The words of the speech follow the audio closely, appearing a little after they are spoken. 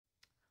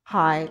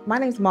Hi, my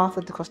name is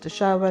Martha de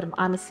Costa-Sherwood and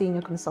I'm a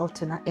senior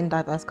consultant at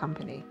Diverse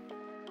Company.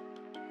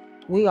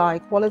 We are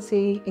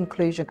equality,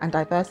 inclusion and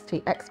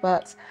diversity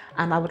experts,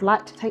 and I would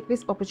like to take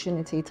this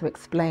opportunity to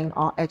explain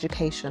our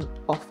education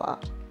offer.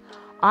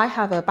 I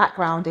have a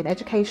background in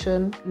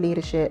education,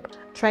 leadership,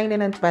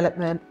 training and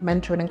development,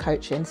 mentoring and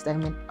coaching,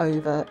 stemming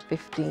over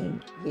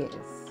 15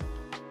 years.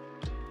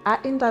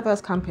 At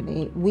Diverse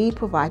Company, we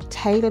provide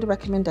tailored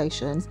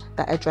recommendations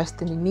that address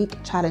the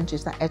unique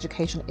challenges that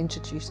educational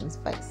institutions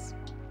face.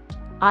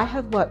 I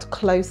have worked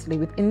closely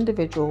with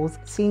individuals,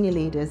 senior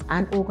leaders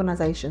and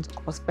organisations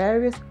across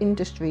various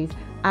industries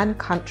and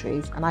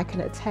countries, and I can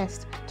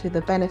attest to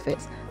the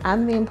benefits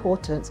and the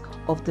importance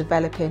of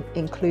developing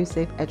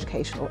inclusive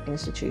educational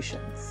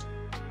institutions.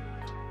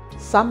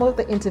 Some of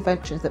the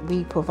interventions that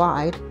we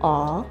provide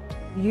are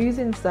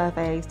using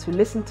surveys to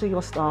listen to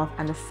your staff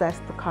and assess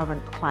the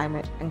current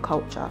climate and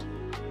culture,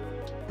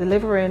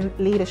 delivering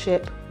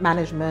leadership,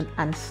 management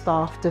and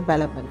staff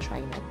development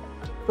training,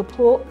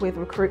 support with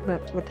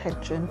recruitment,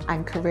 retention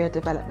and career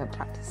development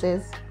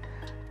practices,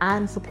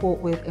 and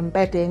support with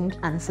embedding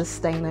and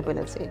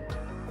sustainability.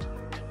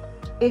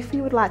 If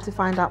you would like to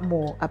find out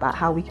more about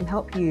how we can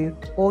help you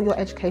or your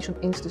educational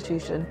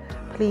institution,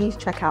 please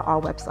check out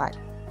our website.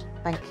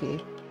 Thank you.